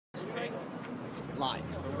live.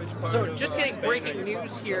 So just getting breaking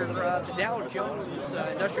news here, the Dow Jones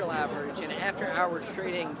Industrial Average in after-hours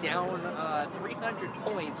trading down 300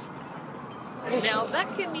 points. Now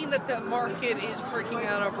that can mean that the market is freaking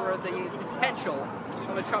out over the potential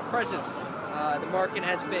of a Trump presidency. The market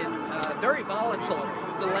has been very volatile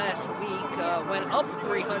the last week, went up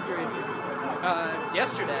 300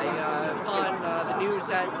 yesterday upon the news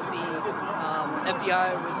that the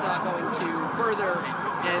FBI was not going to further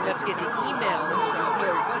investigate the emails of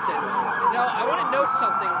Hillary Clinton. Now, I want to note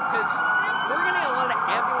something, because we're getting a lot of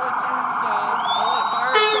ambulances, a lot of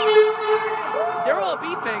fire trucks. They're all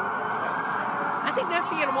beeping. I think the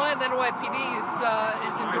FDNY and the NYPD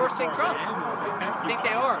is endorsing Trump. I think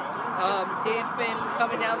they are. They've been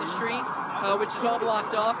coming down the street, which is all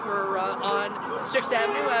blocked off. We're on 6th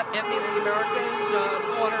Avenue at Midtown Manhattan, the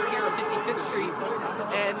corner here of 55th Street,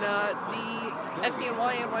 and the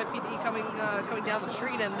FDNY and NYPD coming down the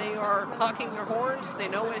street, and they are honking their horns. They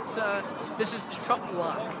know this is the Trump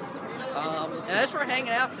block. And as we're hanging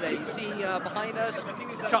out today, you see behind us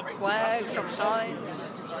Trump flags, Trump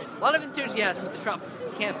signs. A lot of enthusiasm with the Trump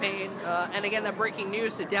campaign. And again, that breaking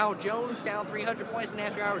news, the Dow Jones down 300 points in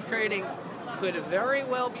after-hours trading could very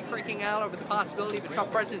well be freaking out over the possibility of a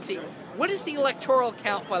Trump presidency. What is the electoral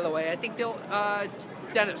count, by the way? I think they'll...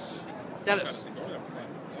 Dennis,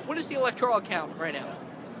 what is the electoral count right now?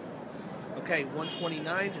 Okay,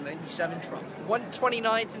 129 to 97 Trump.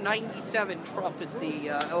 129 to 97 Trump is the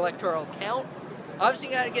electoral count. Obviously,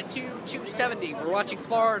 got to get to 270. We're watching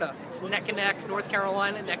Florida. It's neck and neck. North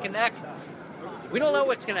Carolina, neck and neck. We don't know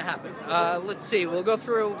what's going to happen. Let's see. We'll go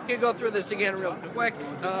through this again real quick.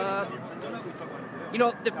 You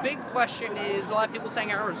know, the big question is a lot of people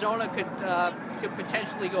saying Arizona could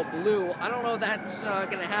potentially go blue. I don't know if that's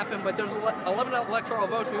going to happen, but there's 11 electoral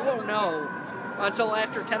votes. We won't know until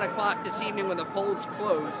after 10 o'clock this evening when the polls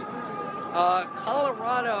close.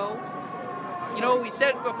 Colorado, you know, we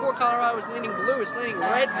said before Colorado was leaning blue, it's leaning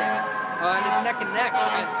red now. And it's neck and neck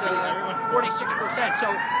at 46%. So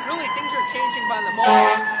really things are changing by the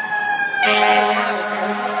moment.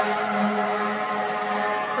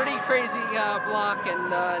 Pretty crazy block,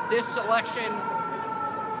 and this election,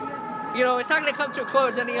 you know, it's not going to come to a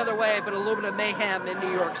close any other way but a little bit of mayhem in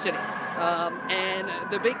New York City. And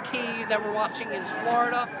the big key that we're watching is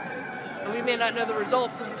Florida. And we may not know the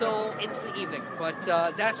results until into the evening, but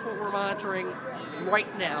that's what we're monitoring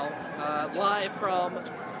right now, live from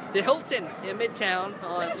the Hilton in Midtown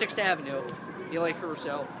on 6th Avenue.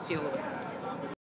 Carousso. See you in a little bit.